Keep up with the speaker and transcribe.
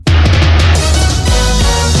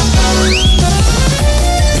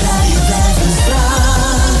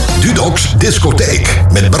Dudok'S discotheek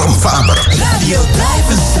met Bram Faber. Radio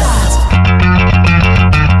Blijvenstraat.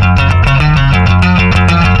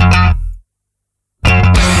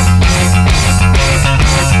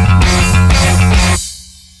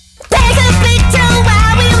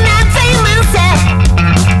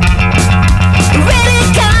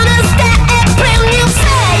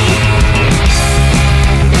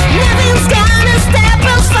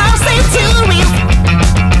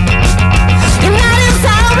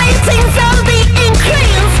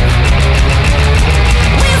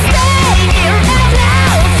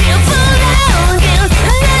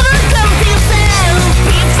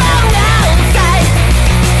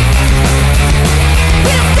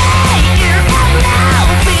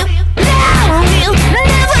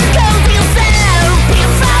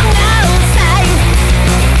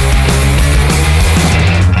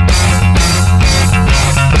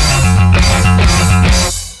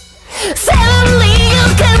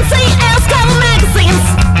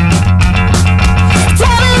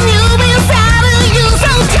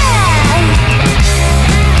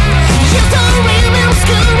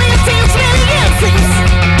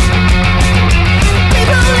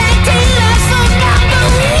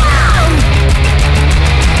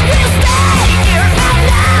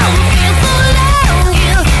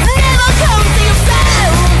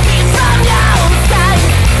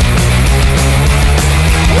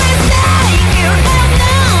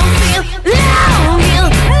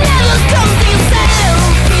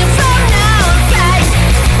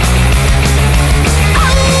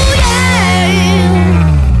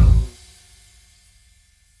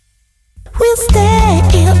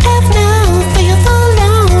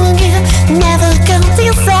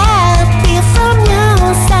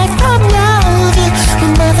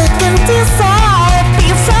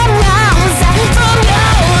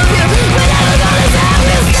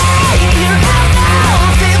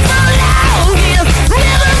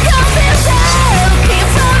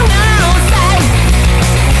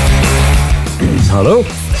 Hallo?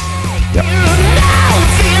 Ja.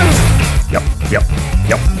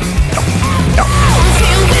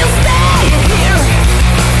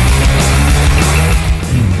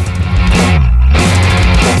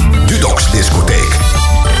 Dudok'S discotheek.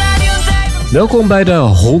 Welkom bij de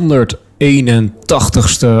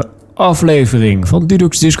 181ste aflevering van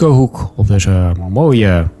Dudok'S Disco Hoek op deze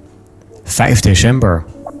mooie 5 december.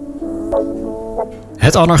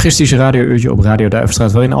 Het anarchistische radiouurtje op Radio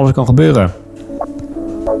Duivenstraat waarin alles kan gebeuren.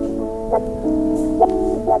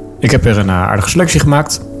 Ik heb weer een aardige selectie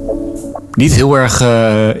gemaakt. Niet heel erg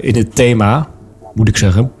in het thema, moet ik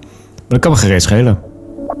zeggen. Maar dat kan me gereed schelen.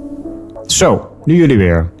 Zo, nu jullie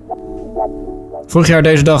weer. Vorig jaar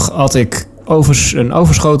deze dag had ik een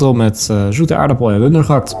overschotel met zoete aardappel en runder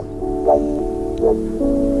gehakt.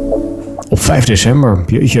 Op 5 december,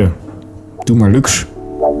 jeetje. Doe maar luxe.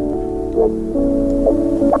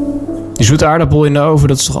 Die zoete aardappel in de oven,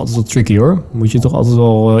 dat is toch altijd wel tricky hoor. Moet je toch altijd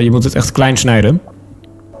wel, je moet het echt klein snijden.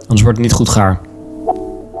 Anders wordt het niet goed gaar.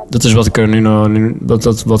 Dat is wat ik er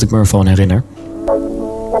wat ik me ervan herinner.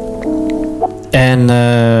 En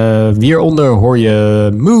hieronder hoor je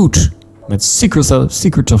Mood met Secret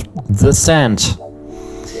of the Sand.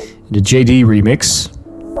 De JD remix.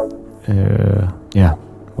 Ja,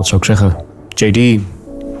 wat zou ik zeggen? JD.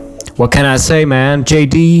 What can I say man?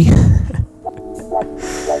 JD.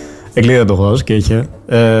 Ik leer het nog wel eens een keertje.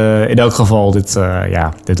 In elk geval,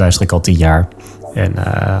 dit luister ik al 10 jaar. En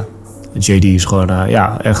JD is gewoon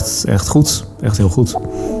echt goed. Echt heel goed.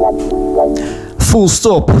 Full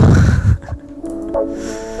stop.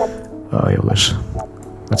 Oh jongens.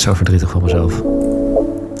 Het is zo verdrietig van mezelf.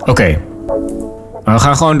 Oké. We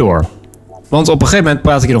gaan gewoon door. Want op een gegeven moment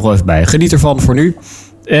praat ik je nog wel even bij. Geniet ervan voor nu.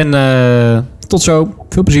 En tot zo.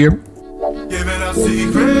 Veel plezier.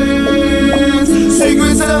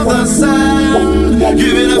 Secrets of the sun,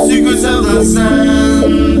 giving up secrets of the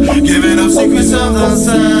sun, giving up secrets of the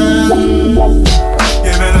sun,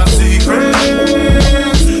 giving up secrets,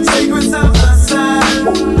 secrets of the sun,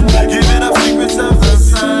 giving up secrets of the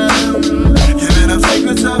sun, giving up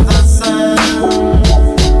secrets of the sun.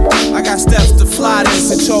 I got steps to fly this,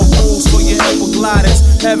 control rules for your epiglottis.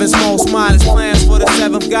 Heaven's most modest plans for the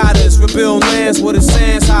seventh goddess. Rebuild lands where the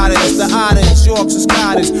sand's hottest. The oddest, York's is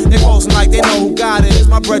goddess. They posing like they know who God is.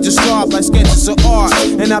 My bread is sharp like sketches of art.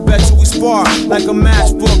 And I bet you we spark like a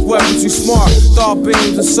matchbook, weapons we smart. Thought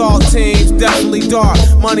beams and saltines, definitely dark.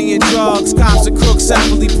 Money and drugs, cops and crooks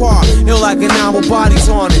separately parked. Ill like an animal, bodies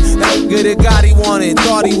on it. That good it got he wanted.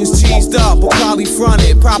 Thought he was cheesed up, but probably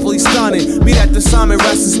fronted. Properly stunning. Meet at the summit,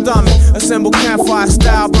 rest his stomach. Assemble campfire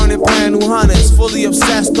style, burning brand new hunters. was fully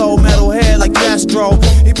obsessed though, metalhead like Destro.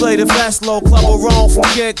 He played the best low club of Rome from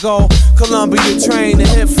get-go. Columbia trained the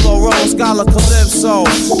hip flow, roll scholar Calypso.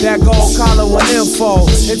 That gold collar with info.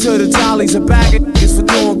 Into the jollies, a bag of niggas for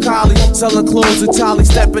doing collie. Selling clothes to Charlie,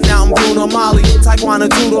 stepping out in Bruno Molly. Taekwondo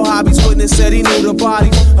judo hobbies, witness said he knew the body.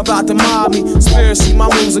 About to mob me, conspiracy, my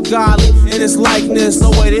moves are godly. In his likeness,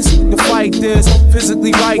 no way this to fight this.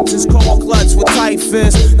 Physically righteous, cold clutch with tight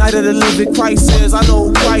fists. Night of the living crisis, I know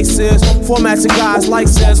who Christ is. Formats of guys like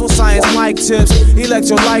says, on science mic tips.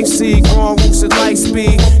 Electro life seed, growing roots at light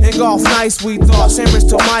speed. In golf nice we thought, sandwich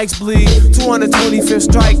till mics bleed. 225th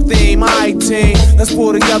strike theme, my team. Let's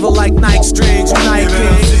pull together like Nike strings, unite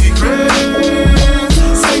king.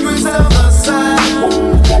 Secrets of the sun.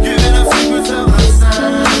 Giving up secrets of the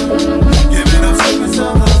sun. Giving up secrets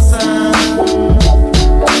of the sun.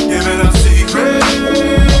 Giving up secrets.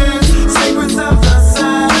 Secrets of the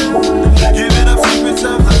sun. Giving up secrets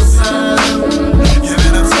of the sun.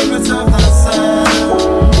 Giving up secrets of the sun.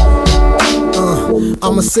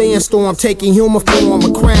 I'm a sandstorm, taking human form.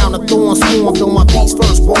 A crown, a thorn swarm. Though my beats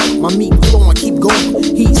first born, my meat flowing, keep going.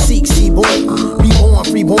 Heat seek, see born. Reborn,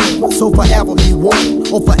 freeborn. So forever be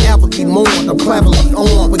warm, or forever be mourned. I'm cleverly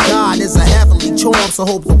on, but God is a heavenly charm. So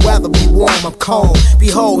hope the weather be warm. I'm cold.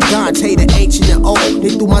 Behold, Dante the ancient and old. They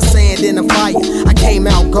threw my sand in the fire. I came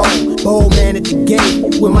out gold. Bold man at the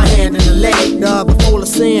gate, with my hand in the lake. The other full of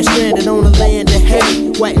sand, stranded on the land of hate.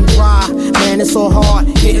 Wet and dry, man, it's so hard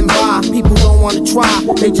getting by. People don't wanna try.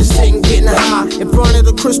 They just sitting getting high in front of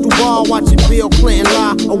the crystal ball, watching Bill Clinton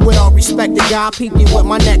lie. A well-respected guy peeping with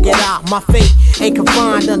my naked eye. My fate ain't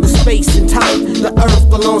confined under space and time. The earth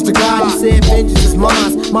belongs to God. He said vengeance is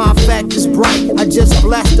mine. My effect is bright. I just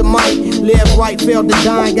blessed the mic. Live right, failed to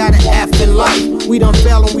die. Got an F in life. We done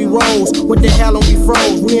fell and we rose. What the hell and we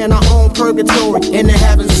froze? We in our own purgatory and the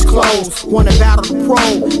heavens is closed. Wanna battle the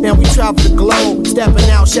pro? Now we travel the globe. Stepping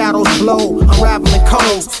out, shadows blow. Unraveling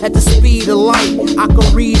codes at the speed of light. I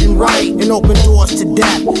can read and write and open doors to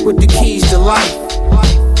death with the keys to life.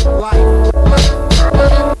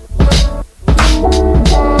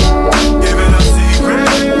 Giving up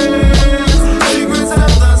secrets. Secrets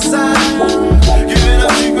of the sun. Giving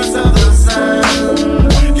up secrets of the sun.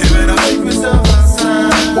 Giving up secrets of the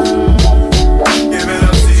sun. Giving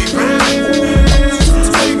up secrets.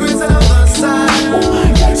 Secrets of the sun.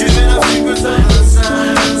 Giving up secrets of the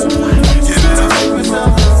sun. Giving up secrets of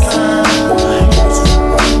the sun.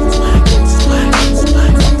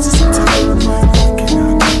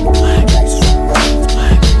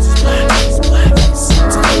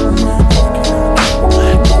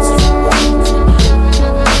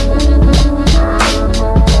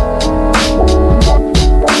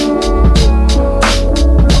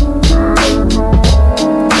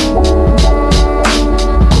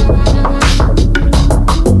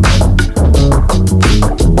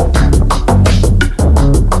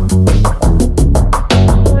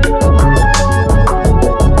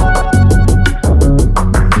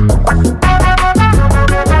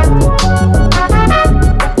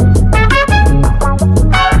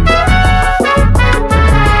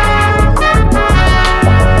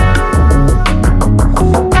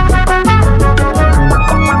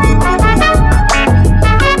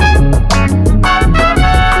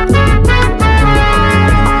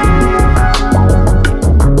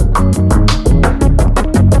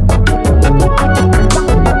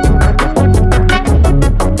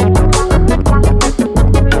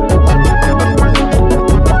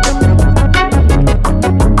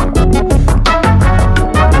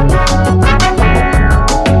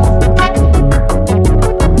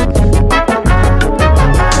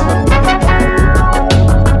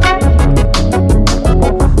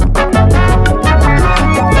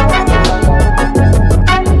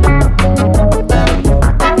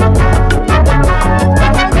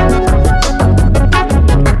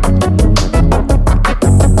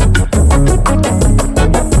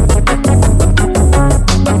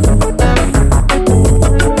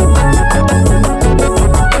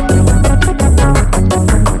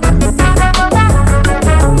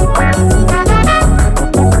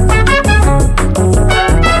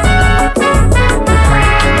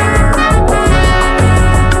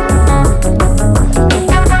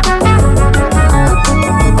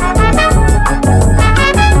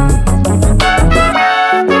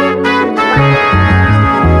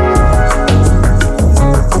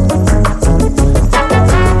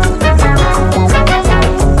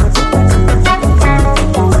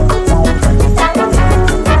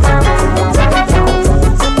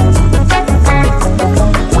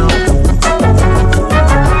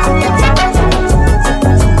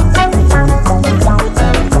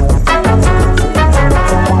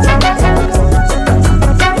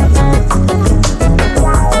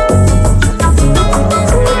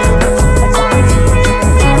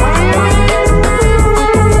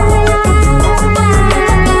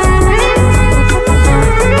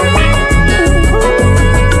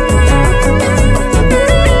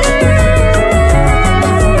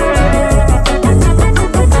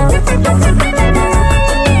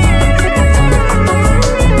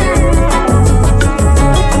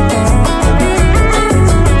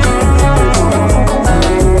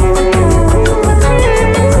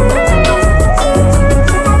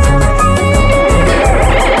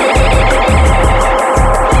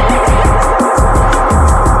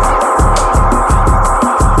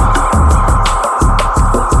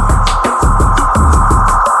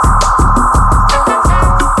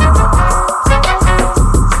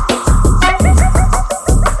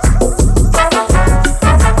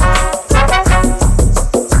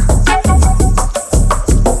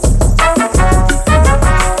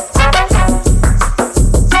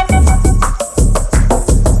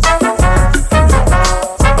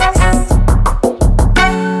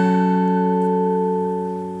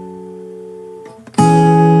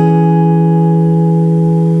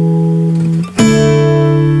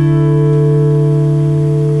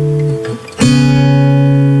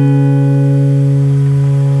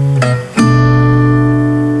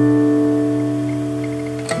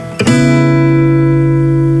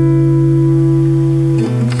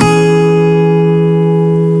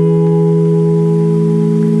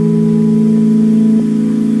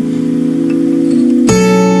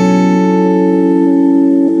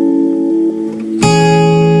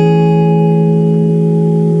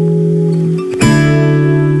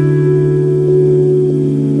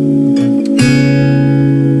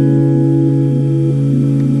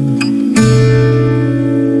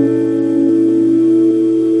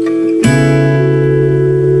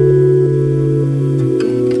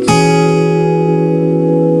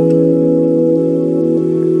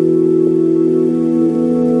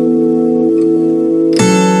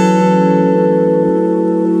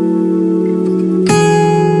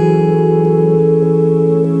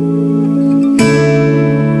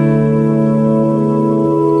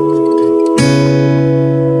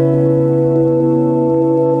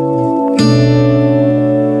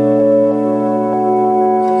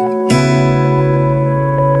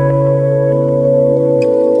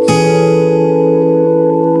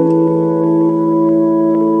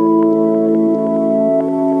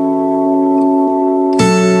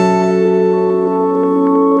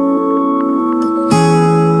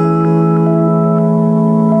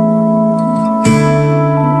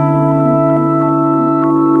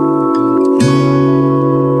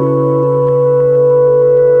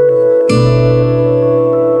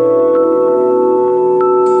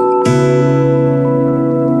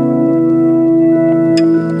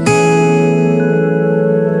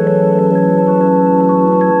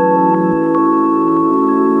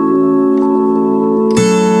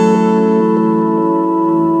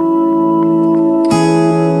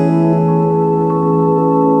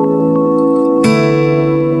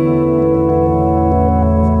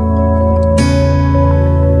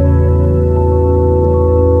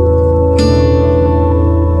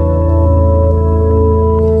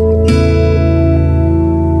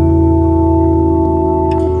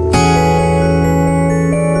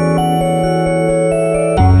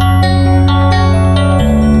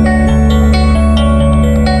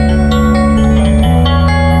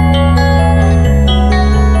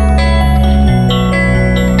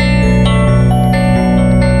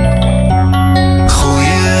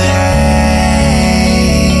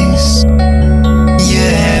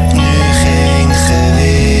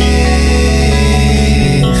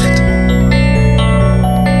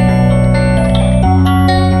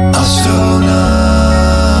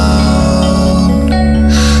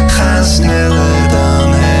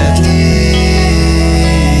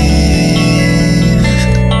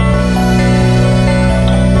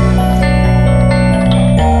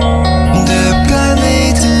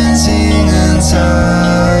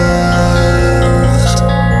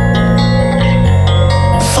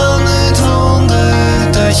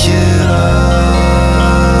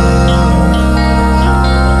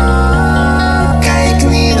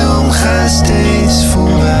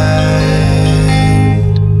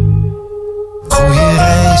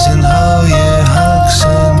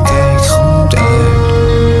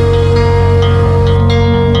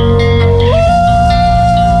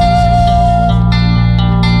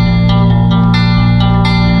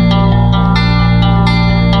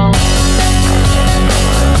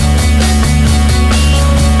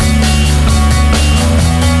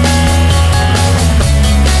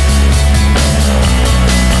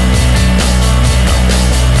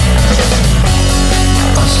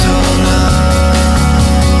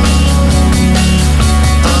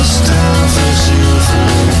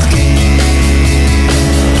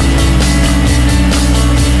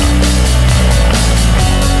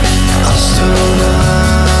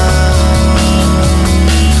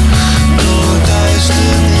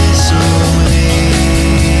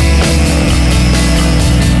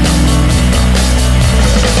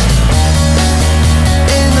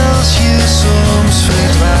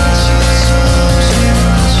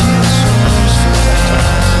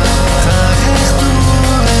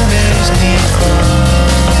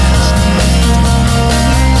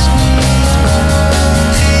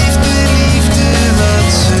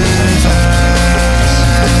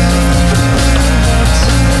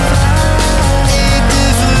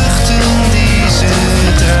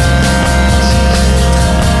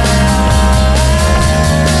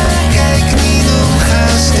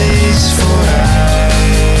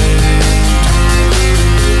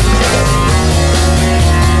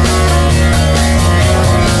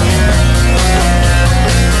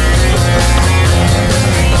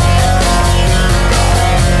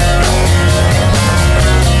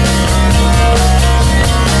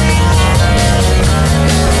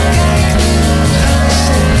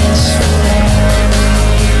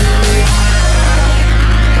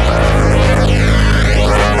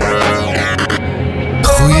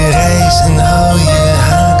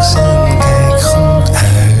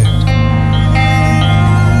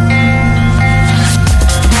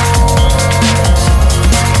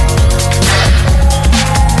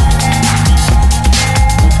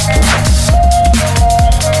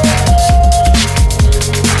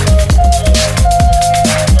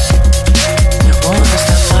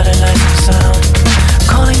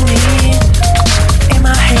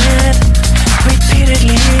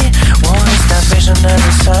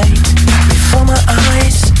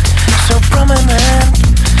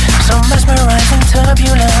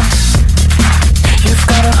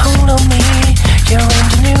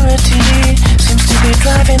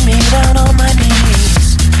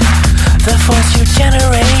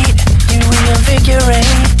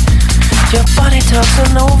 Your body talks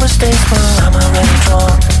an overstate, but I'm already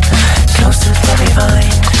drawn close to the divine.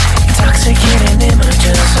 Intoxicating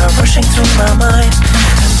images are rushing through my mind.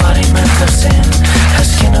 Embodiment of sin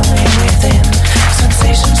has skin on me within.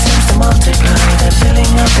 Sensation seems to multiply, they're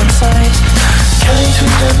filling up inside. Cutting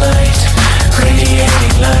through the night,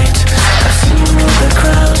 radiating light. I've seen you move the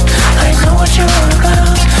crowd, I know what you're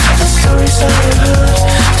about. The stories I have heard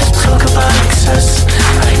to talk about excess.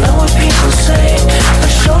 I know what people say,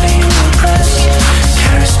 but surely you impress.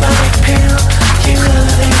 Charismatic pill, you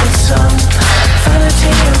elevated sun.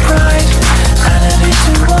 Vanity and pride, added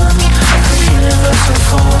into one. A universal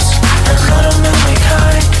force, and not a mimic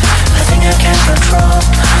high. I think I can control,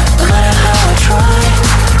 no matter how I try.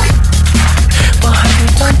 What have you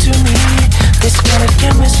done to me? This kind of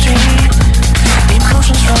chemistry,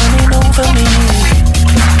 emotions running over me.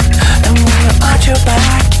 And when you're at your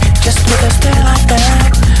back, just with a stare like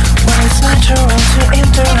that, when it's natural to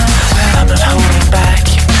interact, well, I'm not holding back,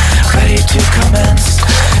 ready to commence.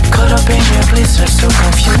 Caught up in your blizzard, so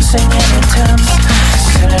confusing and intense.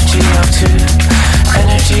 Synergy of two,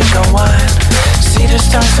 energy go wild. See the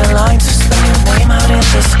stars align to spell your name out in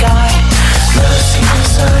the sky. Never seen the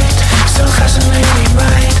sight, so fascinating,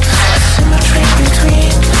 right? Symmetry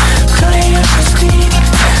between dirty and pristine,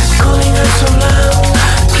 calling out so loud,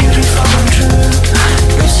 beautiful and true.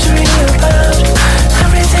 Mystery about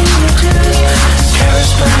everything you do.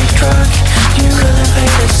 Charismatic drug, you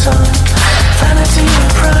elevated sun. Vanity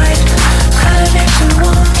and pride, added into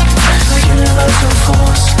one. A universal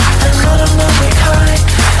force, and not a mimic high.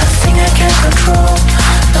 A thing I can't control,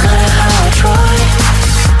 no matter how I try.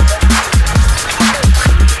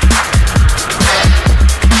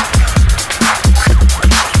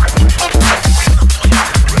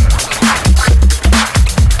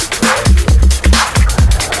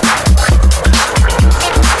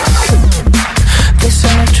 This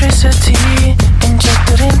electricity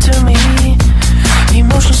injected into me,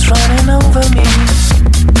 emotions running over me.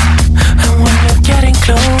 And when you're getting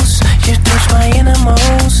close, you touch my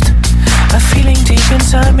innermost. A feeling deep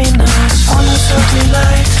inside me knows. On a ugly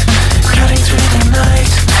light, cutting through the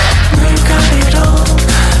night. You got it all,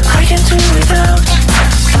 I can do without.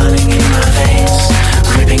 Burning in my veins,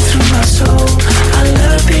 ripping through my soul. I'll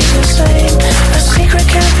never be the same, a secret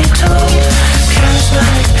can't be told.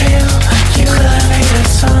 Charismatic pill, you elevated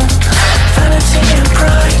sun. Vanity and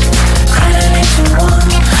pride, added into one.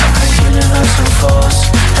 A universal force,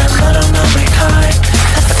 and not a mimic high.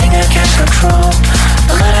 A thing I can't control,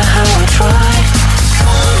 no matter how I try.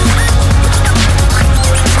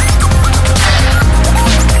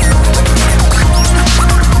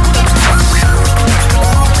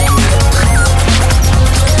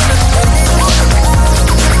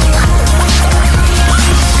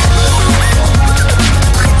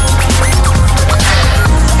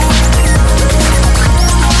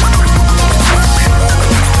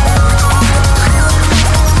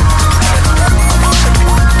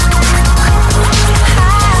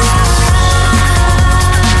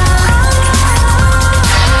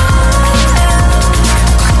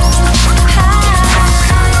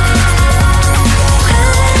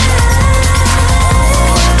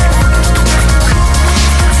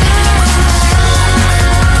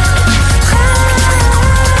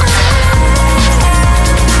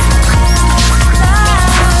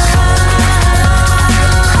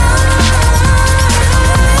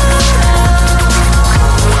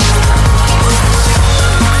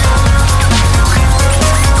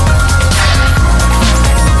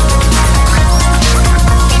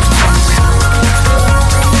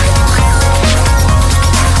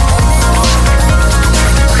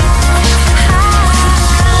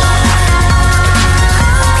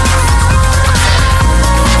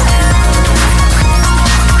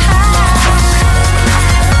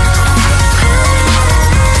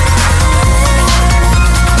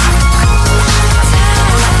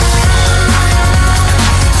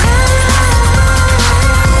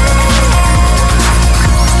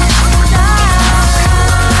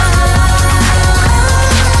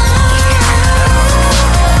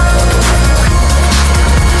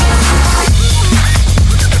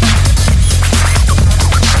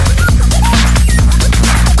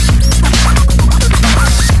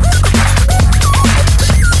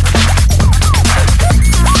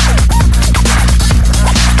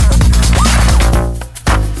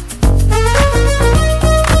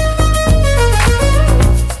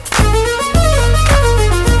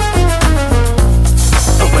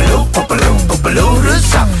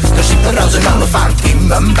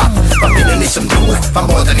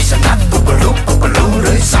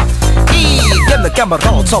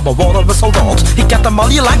 kameraad, samen waren we soldaat. Ik had hem al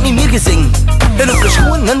heel lang niet meer gezien. En op een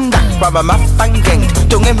schone dag kwam hem af van Genk.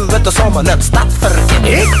 Toen hebben we het samen uit stad verkend.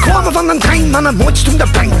 Ik kwam van een trein, maar een moed toen de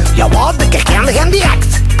plank. Ja, wat, ik herkende hem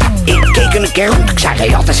direct. Ik keek een keer rond, ik zei, hey,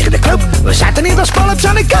 dat is hier de club. We zaten in de spal op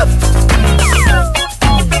zijn cup.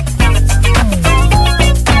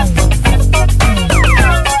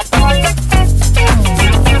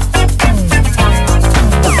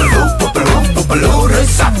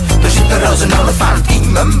 Er zit er als een olifant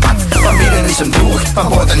in mijn bad. Van binnen is hem droog, van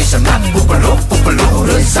buiten is hem nat.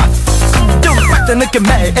 Poepeloeren zat. Toen pakte ik hem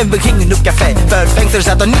mee en we gingen op café. Bij Vengter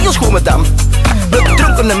zat een nieuw schoenmedam. We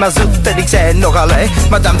dronken hem maar zoet en ik zei nog allee.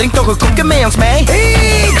 Madame drinkt toch een kopje mee als mij.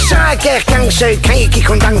 Ik zei, kijk, dankzij, kan je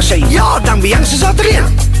gewoon dankzij. Ja, dan Bianca zat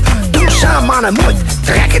erin. Toen zei mannen mooi,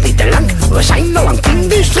 trek het niet te lang. We zijn al aan 10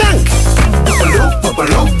 dus drank.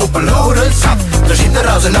 Poepeloeren zat. Er zit er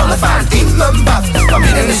als een olifant in mijn bad. Van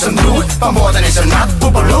binnen is hem droog, van buiten is hem nat.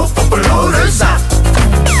 Poepeloeren zat.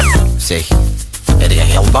 Zeg, heb je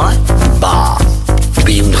geld bij? Bah,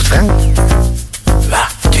 200 frank.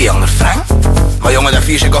 Wat, 200 frank? Maar jongen, dat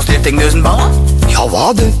viertje kost 13.000 ballen. Ja,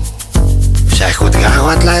 wat hè? Zeg goed, graag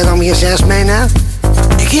wat leider om je 6 mee, hè?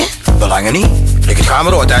 Ik je? Belangen niet. Ik het gaan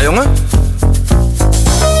maar uit, hè jongen.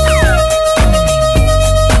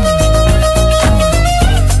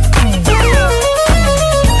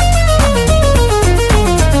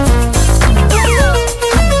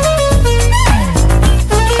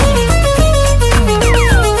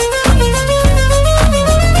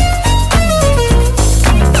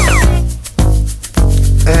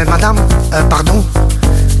 Madame, pardon.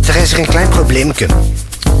 Er is er een klein probleempje.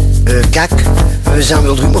 Kijk, we zijn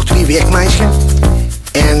wel druk nog 2 werkmeisjes.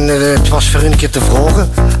 En het was voor een keer te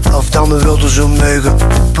vragen of dan we wilden zo mogen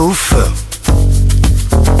poefen.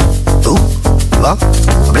 Oeh, wat?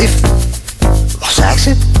 Alblieft. Wat zei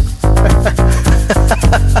ze?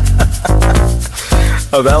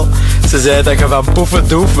 Oh wel, ze zei dat je van poefen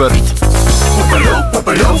doof wordt.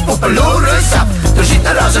 Poepeloeren zat. Er zit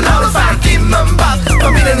er als een olifant in mijn bad.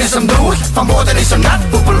 Van binnen is hem droog, van buiten is hem nat.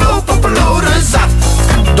 Poepeloeren zat.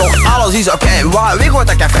 Toch alles is oké, weg uit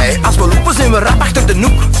dat café. Als we lopen zijn we rap achter de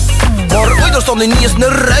noek. Maar ooit er stond ineens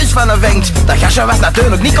een ruis van een vent. Dat gastje was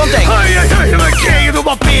natuurlijk niet content. We kregen nog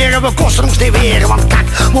wat peren, we kosten ons niet weer. Want kijk,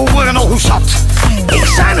 we worden al hoe zat. Ik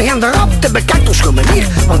zei nog aan de rap, te bekijkt ons gewoon meer.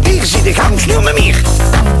 Want hier zit de gang nu meer.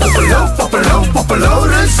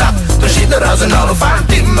 Poepeloeren zat. Er zit er als een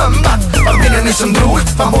olifant in mijn bad. Van binnen is hem droog,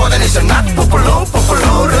 van buiten is hem nat.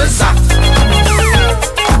 Poepeloeren zat.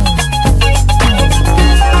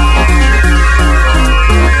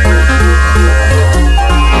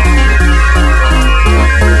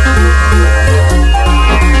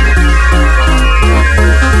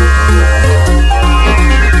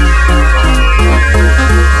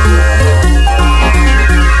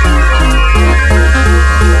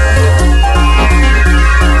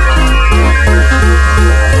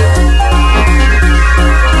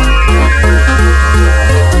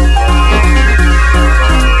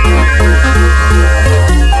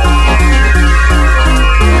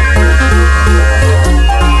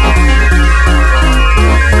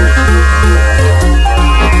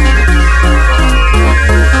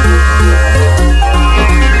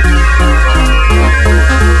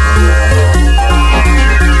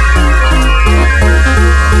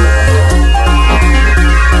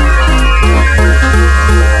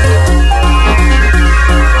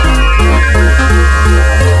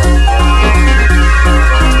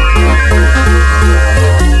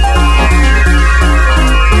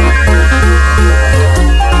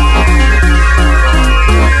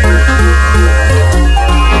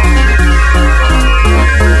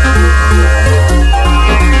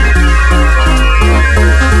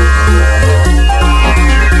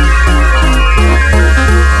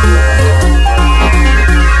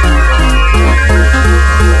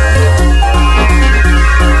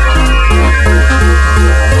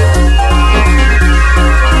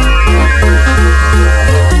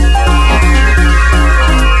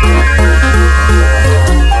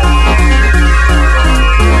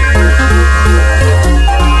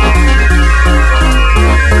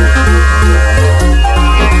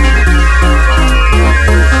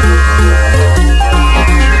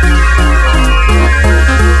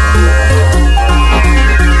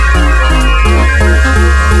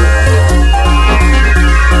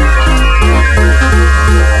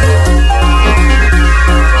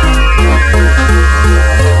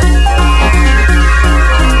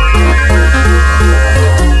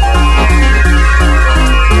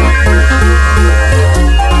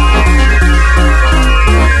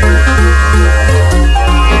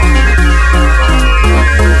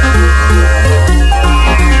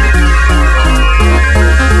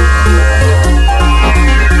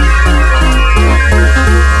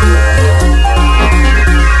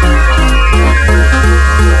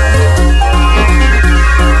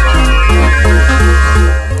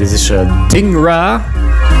 is Dingra.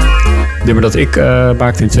 Nummer dat ik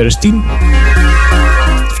maakte in 2010.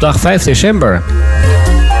 Vandaag 5 december.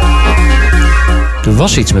 Er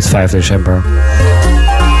was iets met 5 december.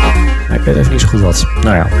 Maar ik weet even niet zo goed wat.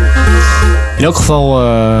 Nou ja. In elk geval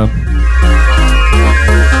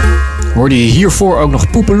hoorde je hiervoor ook nog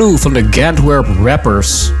Poepeloo van de Gantwerp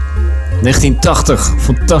Rappers. 1980.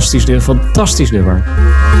 Fantastisch nummer.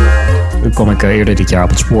 Nu kwam ik eerder dit jaar op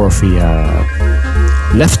het spoor via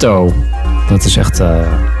Lefto. Dat is echt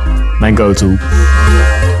mijn go-to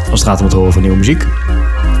als het gaat om het horen van nieuwe muziek.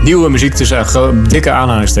 Nieuwe muziek tussen dikke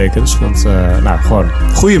aanhalingstekens. Want gewoon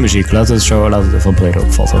goede muziek. Laten we het even breder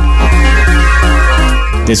opvatten.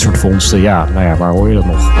 Dit soort vondsten, waar hoor je dat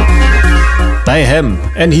nog? Bij hem.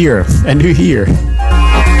 En hier. En nu hier.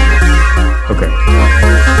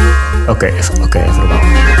 Oké, even erbij.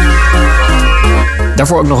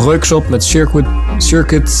 Daarvoor ook nog Reukshop met Circuit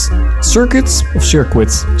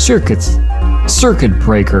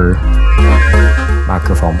Breaker. Maak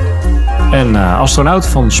ervan. En Astronaut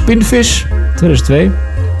van Spinvis, 2002.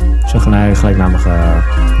 Zijn gelijknamige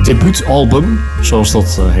debuutalbum, zoals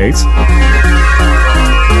dat heet.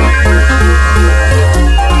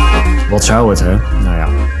 Wat zou het, hè? Nou ja,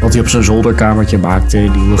 wat hij op zijn zolderkamertje maakte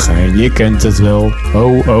in Nieuwegein. Je kent het wel.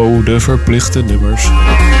 Oh, de verplichte nummers.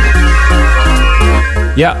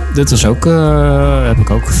 Ja, dit was ook, heb ik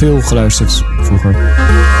ook veel geluisterd vroeger.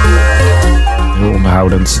 Heel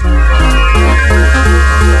onderhoudend.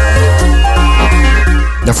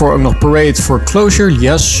 Daarvoor ook nog Parade for Closure,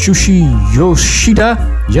 Yasushi Yoshida.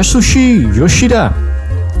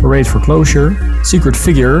 Parade for Closure, Secret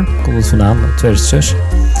Figure, komt het vandaan, 2006.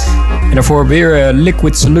 En daarvoor weer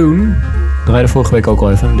Liquid Saloon. Draaide vorige week ook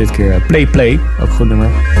al even. Dit keer Play, ook een goed nummer.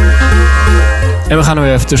 En we gaan er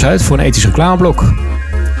weer even tussenuit voor een ethisch reclameblok.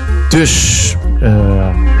 Dus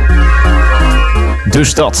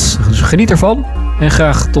dat. Dus geniet ervan. En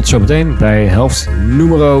graag tot zometeen bij helft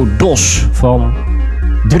numero 2 van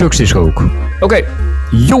Dudok'S Hoek. Oké,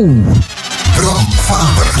 yo! Bram,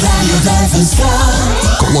 Faber.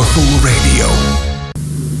 Colorful Radio.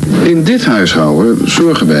 In dit huishouden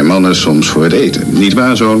zorgen wij mannen soms voor het eten. Niet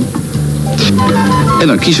waar, zoon? En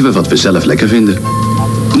dan kiezen we wat we zelf lekker vinden.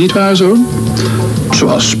 Niet waar, zoon?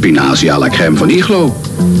 Zoals spinazie à la crème van Iglo.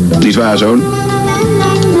 Niet waar, zoon?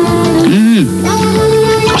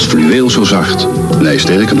 Als fluweel zo zacht. Nee,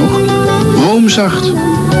 sterker nog. Roomzacht.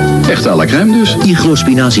 Echt à la crème dus. Iglo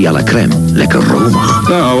spinazie à la crème. Lekker romig.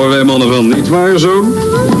 Daar houden wij mannen van. Niet waar, zoon?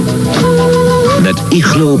 Met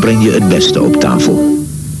Iglo breng je het beste op tafel.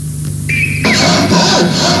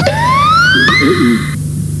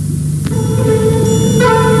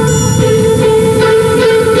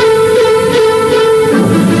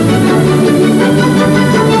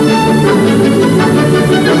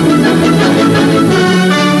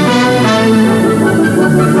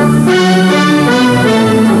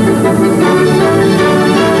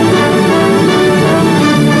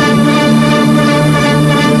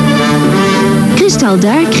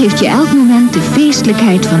 Kristalduik geeft je elk moment de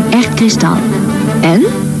feestelijkheid van echt kristal. En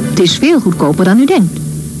het is veel goedkoper dan u denkt.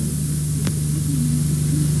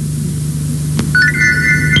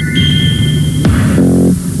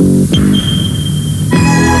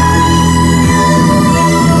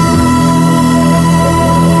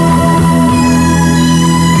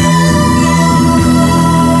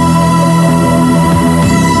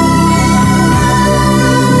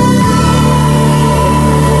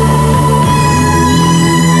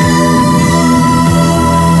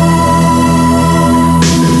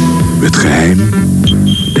 Het geheim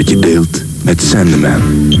dat je deelt met Sandman.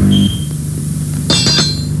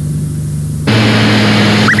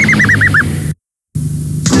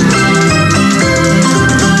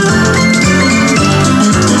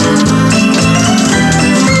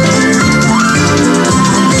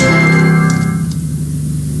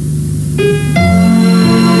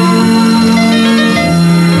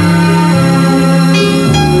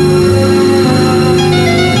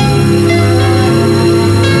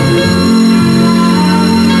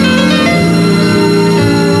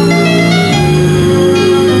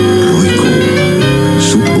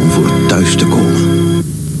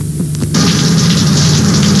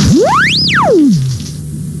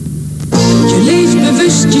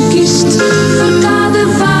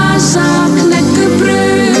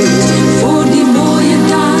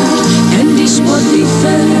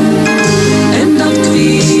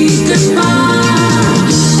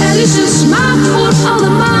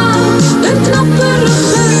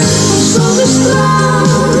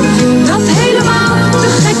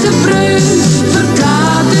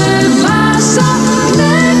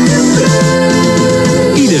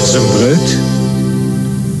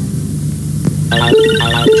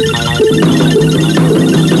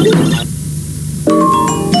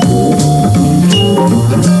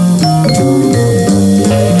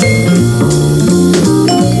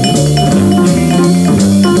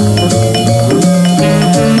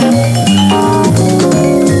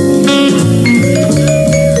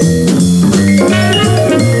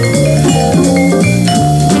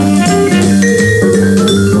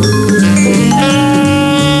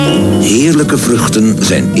 Heerlijke vruchten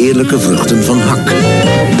zijn eerlijke vruchten van Hak.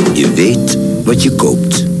 Je weet wat je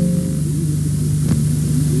koopt.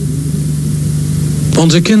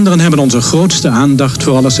 Onze kinderen hebben onze grootste aandacht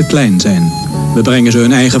voor als ze klein zijn. We brengen ze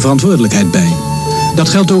hun eigen verantwoordelijkheid bij. Dat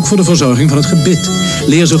geldt ook voor de verzorging van het gebit.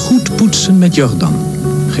 Leer ze goed poetsen met Jordan.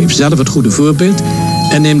 Geef zelf het goede voorbeeld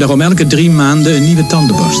en neem daarom elke 3 maanden een nieuwe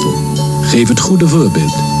tandenborstel. Geef het goede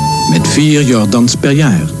voorbeeld. Met 4 Jordans per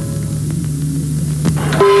jaar.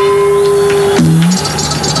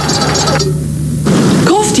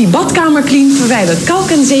 Crofty badkamer clean verwijdert kalk-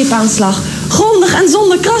 en zeepaanslag. Grondig en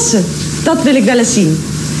zonder krassen. Dat wil ik wel eens zien.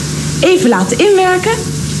 Even laten inwerken.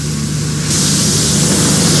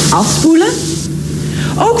 Afspoelen.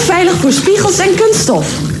 Ook veilig voor spiegels en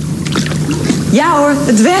kunststof. Ja hoor,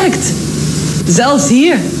 het werkt. Zelfs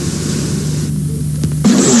hier.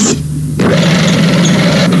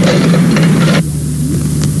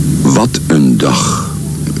 Wat een dag.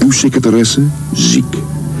 Uw secretaresse ziek.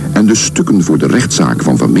 En de stukken voor de rechtszaak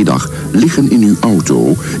van vanmiddag liggen in uw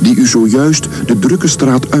auto, die u zojuist de drukke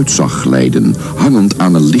straat uit zag glijden, hangend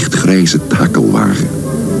aan een lichtgrijze takelwagen.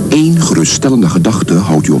 Eén geruststellende gedachte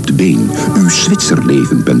houdt u op de been: uw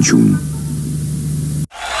Zwitserlevenpensioen.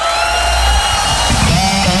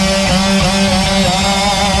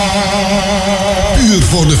 Puur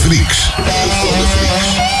voor de freaks.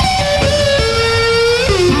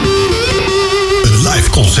 Een live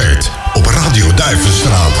concert op Radio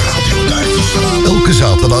Duivenstraat. Elke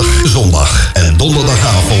zaterdag, zondag en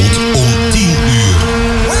donderdagavond om 10 uur.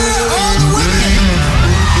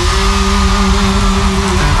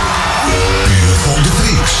 Puur voor de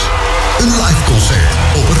freaks. Een live concert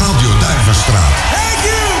op Radio Duivenstraat. Thank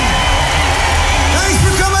you! Thanks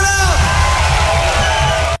for coming out!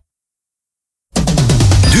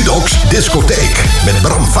 Dudok'S discotheek met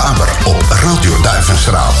Bram Faber op Radio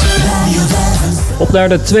Duivenstraat. Op naar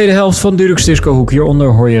de tweede helft van Dudok'S Disco Hoek. Hieronder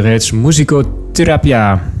hoor je reeds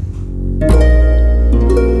Musicotherapia.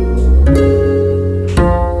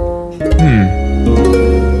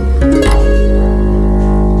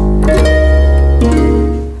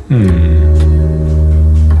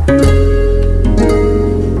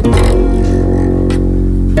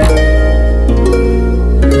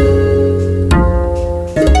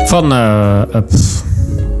 Van,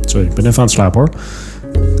 sorry, ik ben even aan het slapen hoor.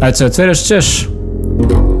 Uit 2006.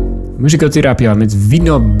 Musicotherapia met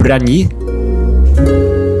Vino Brani.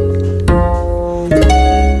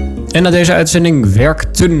 En na deze uitzending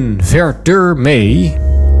werkten verder mee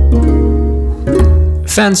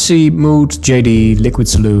Fancy Mood, JD, Liquid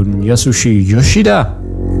Saloon, Yasushi Yoshida.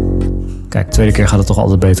 Kijk, tweede keer gaat het toch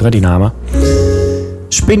altijd beter, hè, die namen.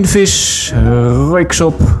 Spinvis,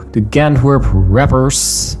 Roixop, de Gantwerp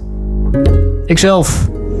Rappers, ikzelf.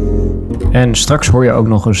 En straks hoor je ook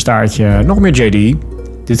nog een staartje, nog meer JD.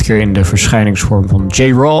 Dit keer in de verschijningsvorm van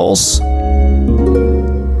J. Rawls.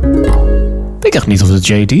 Ik weet echt niet of het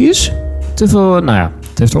JD is. Te veel, nou ja,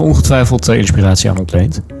 het heeft er ongetwijfeld inspiratie aan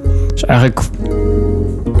ontleend. Dus eigenlijk,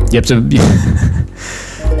 je hebt de...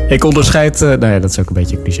 Ik onderscheid, nou ja, dat is ook een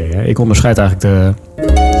beetje een cliché, hè. Ik onderscheid eigenlijk de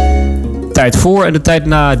tijd voor en de tijd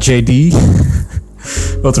na JD.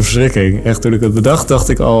 Wat een verschrikking. Echt, toen ik het bedacht, dacht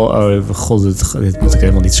ik al, oh god, dit moet ik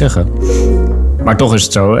helemaal niet zeggen. Maar toch is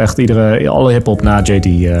het zo, echt alle hiphop na JD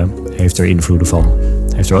heeft er invloeden van.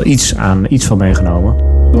 Heeft er wel iets van meegenomen.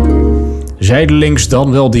 Zijdelings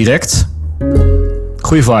dan wel direct.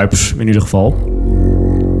 Goeie vibes, in ieder geval.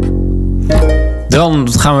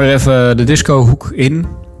 Dan gaan we weer even de discohoek in.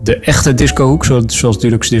 De echte discohoek, zoals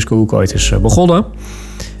Dudok'S Discohoek ooit is begonnen.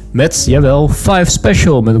 Met, jawel, 5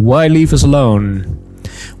 Special met Why Leave Us Alone.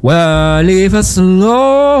 Why Leave Us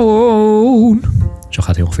Alone. Zo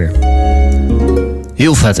gaat hij ongeveer.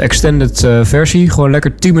 Heel vet, extended versie. Gewoon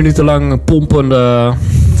lekker 10 minuten lang pompende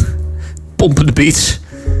beats.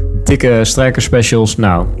 Dikke strijkerspecials.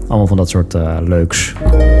 Nou, allemaal van dat soort leuks.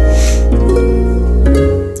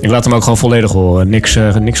 Ik laat hem ook gewoon volledig horen. Niks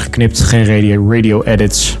geknipt, geen radio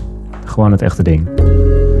edits. Gewoon het echte ding.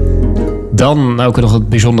 Dan ook nog het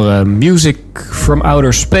bijzondere Music from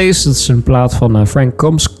Outer Space. Dat is een plaat van Frank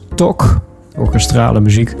Comstock. Orkestrale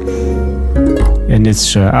muziek. En dit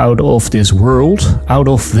is Out of This World. Out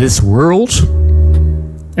of This World.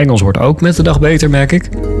 Engels wordt ook met de dag beter, merk ik.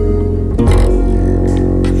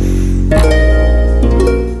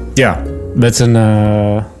 Ja, met een...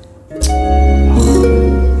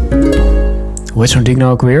 Hoe heet zo'n ding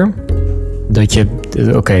nou ook weer? Dat je...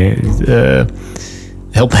 Oké,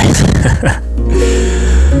 help me.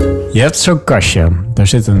 Je hebt zo'n kastje. Daar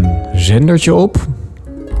zit een zendertje op.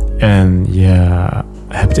 En je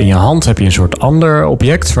hebt in je hand een soort ander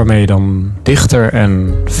object... waarmee je dan dichter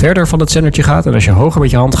en verder van het zendertje gaat. En als je hoger met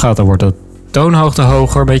je hand gaat, dan wordt de toonhoogte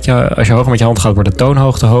hoger. Als je hoger met je hand gaat, wordt de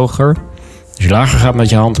toonhoogte hoger. Als je lager gaat met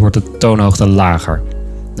je hand, wordt de toonhoogte lager.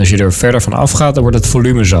 Als je er verder van af gaat, dan wordt het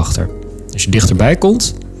volume zachter. Als je dichterbij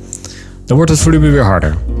komt, dan wordt het volume weer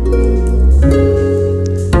harder.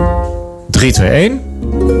 3, 2, 1.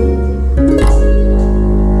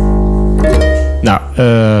 Nou,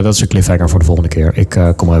 dat is een cliffhanger voor de volgende keer. Ik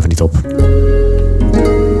kom er even niet op.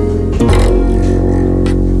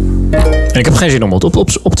 En ik heb geen zin om het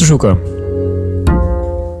op te zoeken.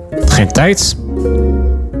 Geen tijd.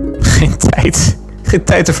 Geen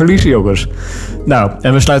tijd te verliezen, jongens. Nou,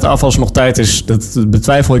 en we sluiten af als er nog tijd is. Dat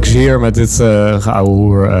betwijfel ik zeer met dit geouwe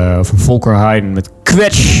hoer van Volker Hein met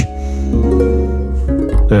Kwetsch.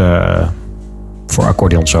 Voor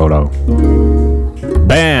accordeon solo.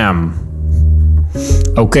 Bam!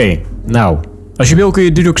 Oké, nou. Als je wil kun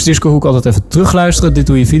je Dudok'S Disco Hoek altijd even terugluisteren. Dit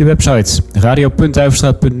doe je via de website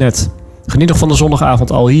radio.duivenstraat.net. Geniet nog van de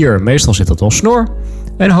zondagavond al hier. Meestal zit dat wel snor.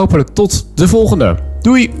 En hopelijk tot de volgende.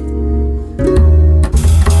 Doei!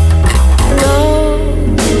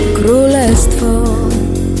 Królestwo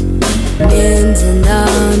między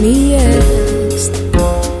nami jest,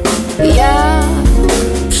 jak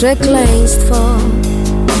przekleństwo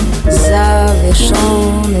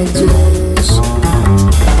zawieszone gdzieś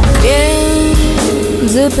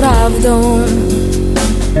między prawdą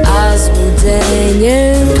a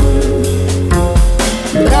zbudzeniem.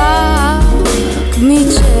 Brak mi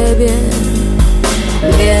ciebie,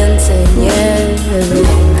 więcej nie wiem.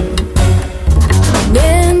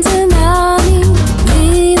 Między nami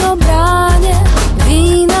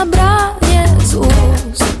wina branie z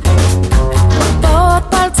ust. Pod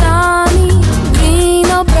palcami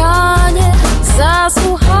wino branie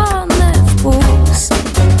zasłuchane w pust.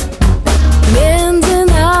 Między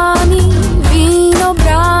nami wina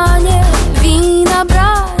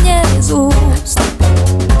branie z ust.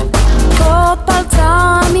 Pod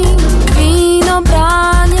palcami wino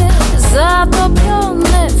branie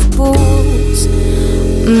zatopione w pust.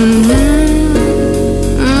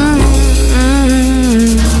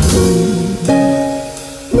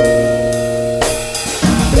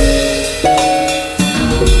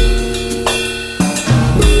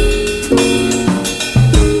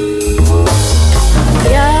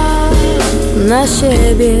 Na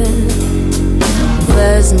siebie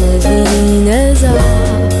wezmę winę za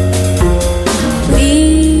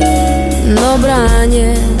wino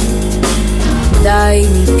branie, daj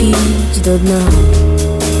mi pić do dna,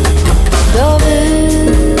 do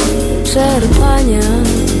wyczerpania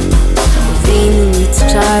winnic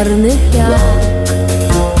czarnych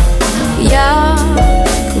jak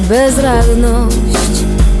bezradność,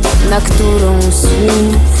 na którą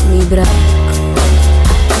słów mi brak.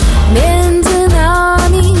 Między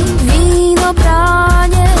nami wino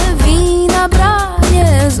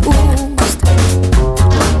branie z ust.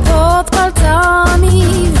 Pod palcami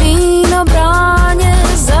wino branie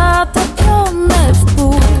zatopione w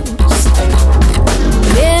pust.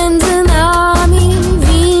 Między nami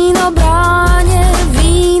wino branie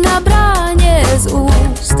z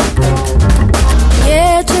ust.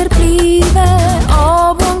 Niecierpliwe,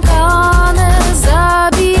 obłąkane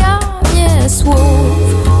zabijanie słów.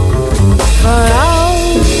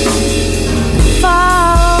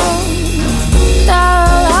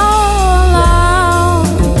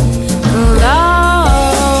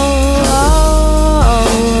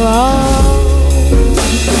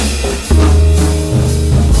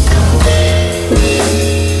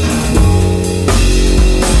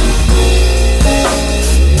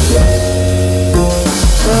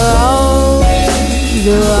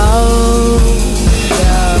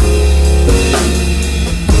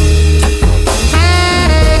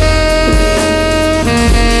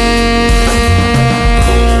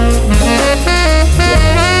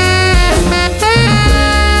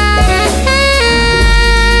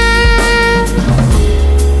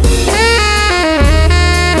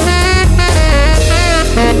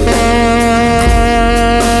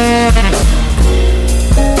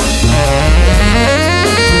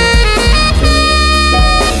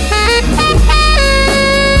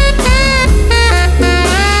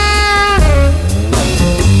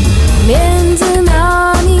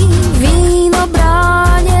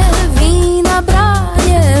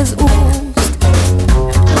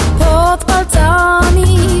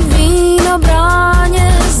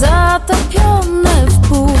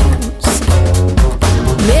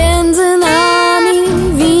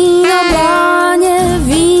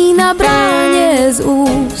 bez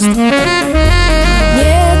úst.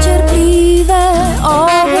 Niecierpliwe,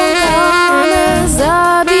 obłąkane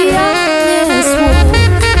zabijanie słów.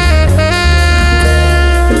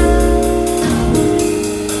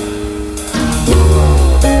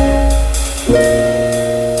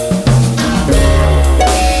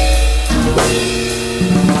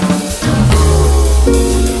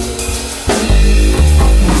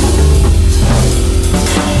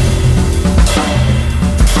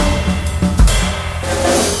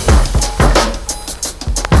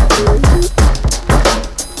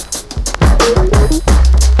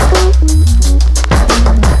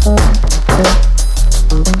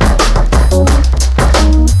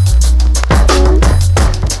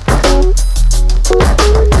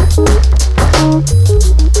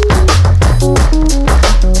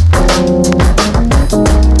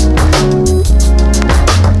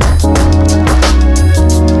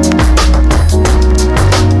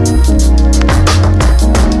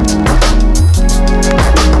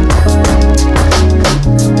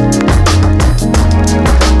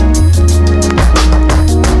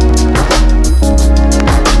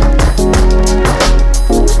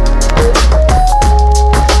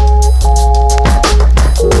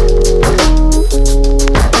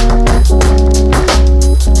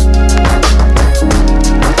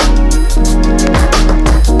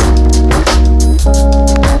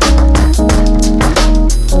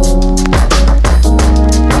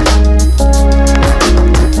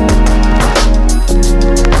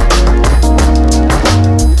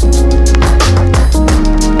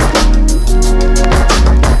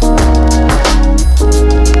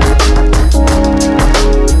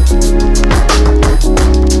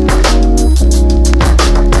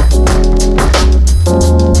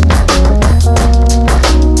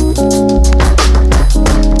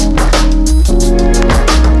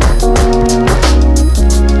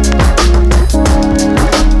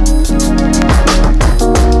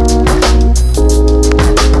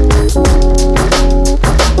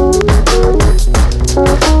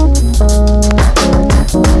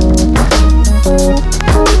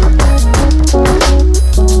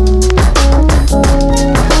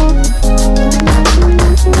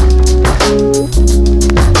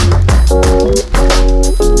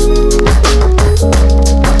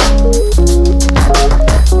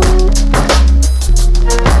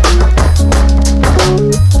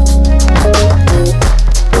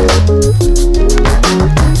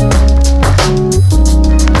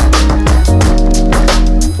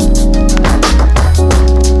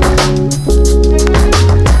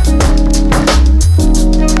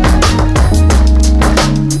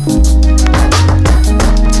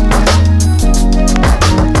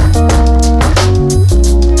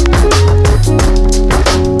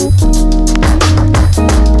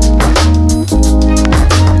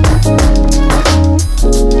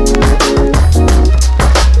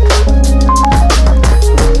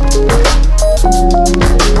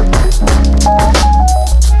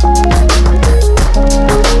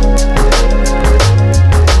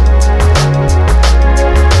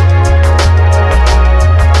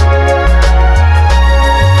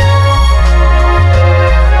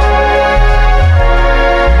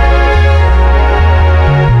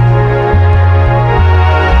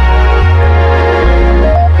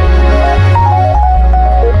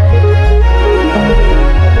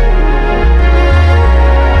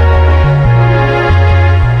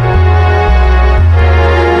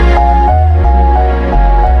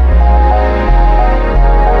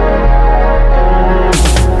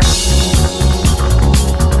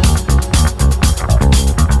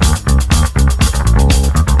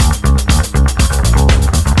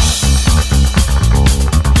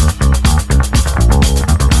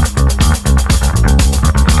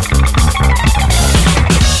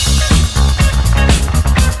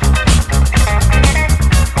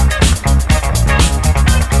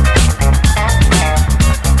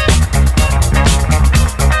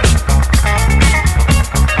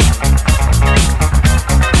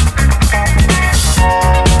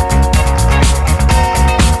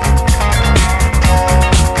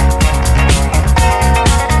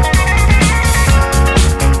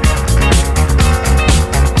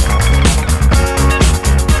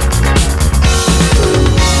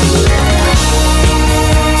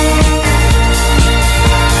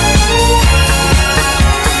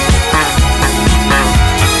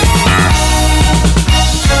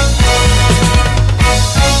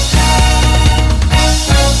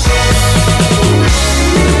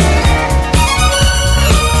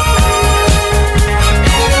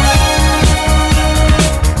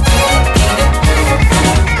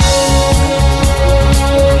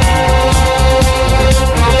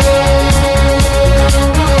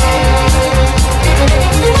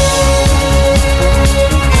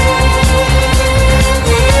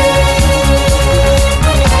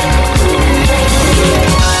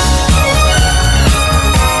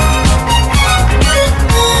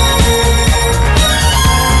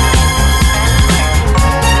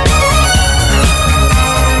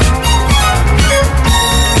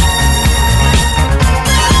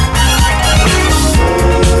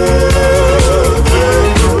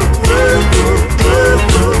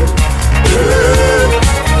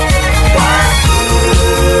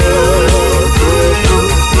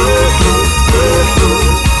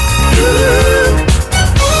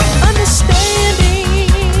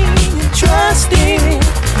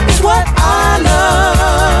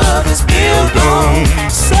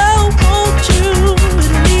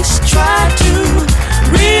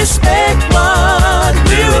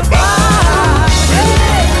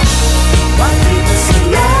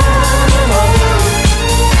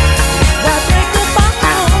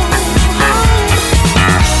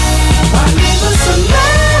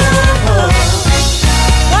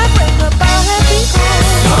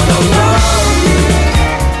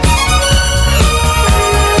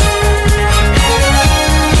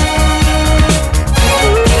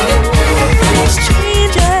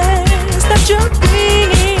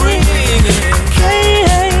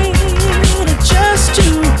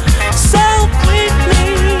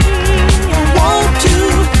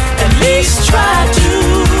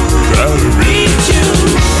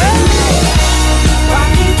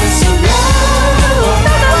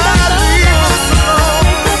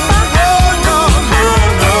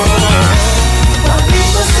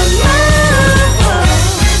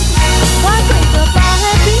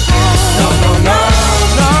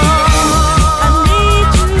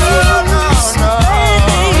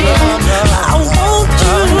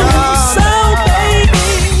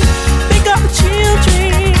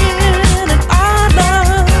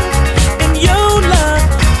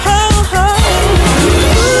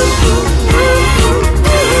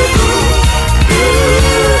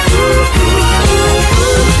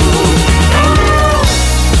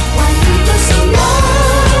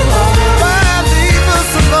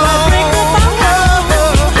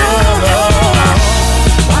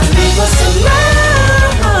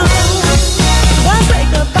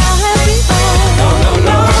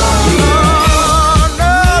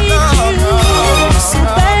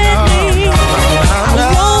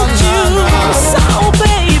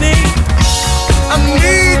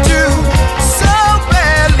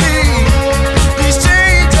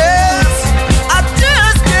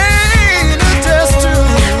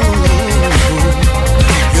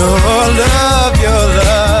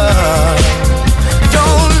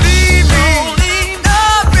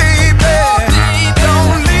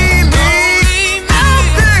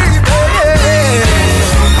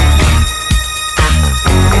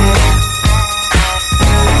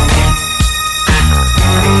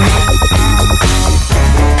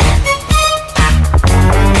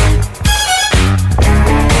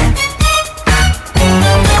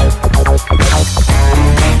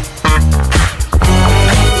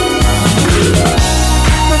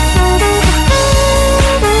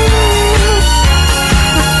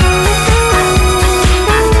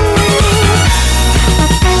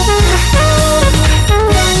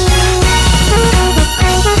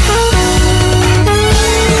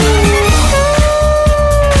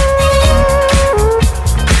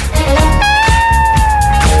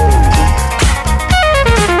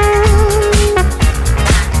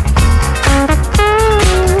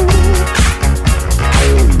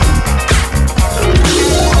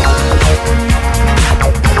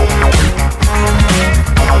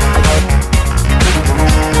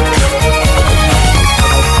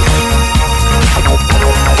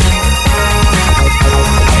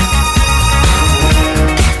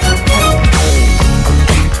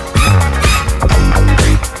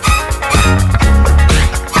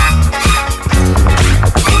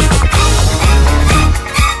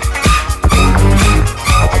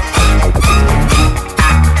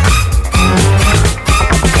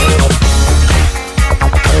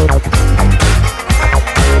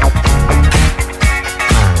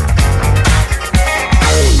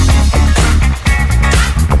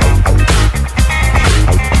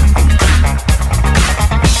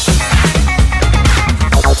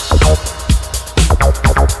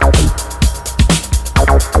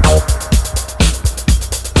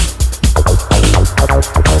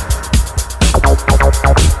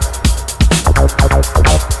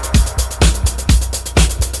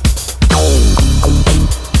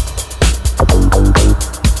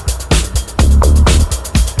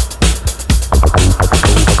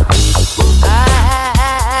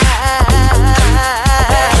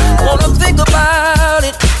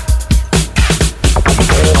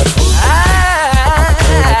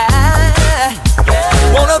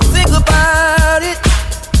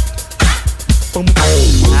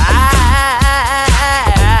 Ah.